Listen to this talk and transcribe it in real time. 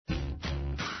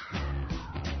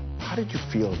How did you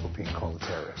feel about being called a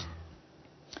terrorist?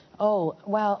 Oh,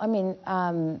 well, I mean,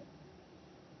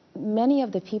 many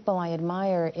of the people I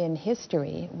admire in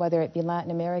history, whether it be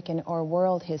Latin American or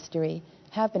world history,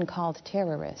 have been called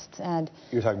terrorists. And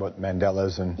you're talking about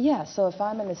Mandela's and... Yeah, so if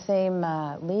I'm in the same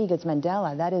league as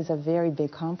Mandela, that is a very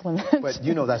big compliment. But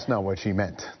you know that's not what she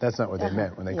meant. That's not what they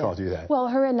meant when they called you that. Well,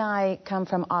 her and I come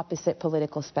from opposite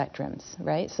political spectrums,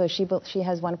 right? So she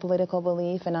has one political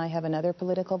belief and I have another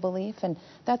political belief, and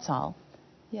that's all.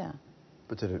 Yeah.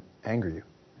 But did it anger you?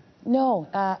 No,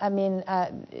 I mean,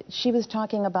 she was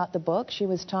talking about the book. She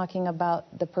was talking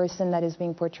about the person that is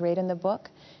being portrayed in the book.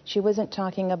 She wasn't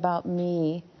talking about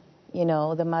me, you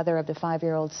know, the mother of the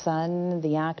 5-year-old son,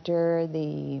 the actor,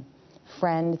 the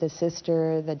friend, the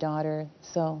sister, the daughter.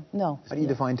 So, no. How do you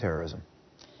define terrorism?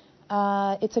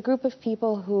 It's a group of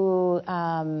people who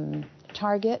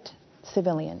target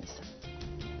civilians.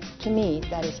 To me,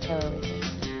 that is terrorism.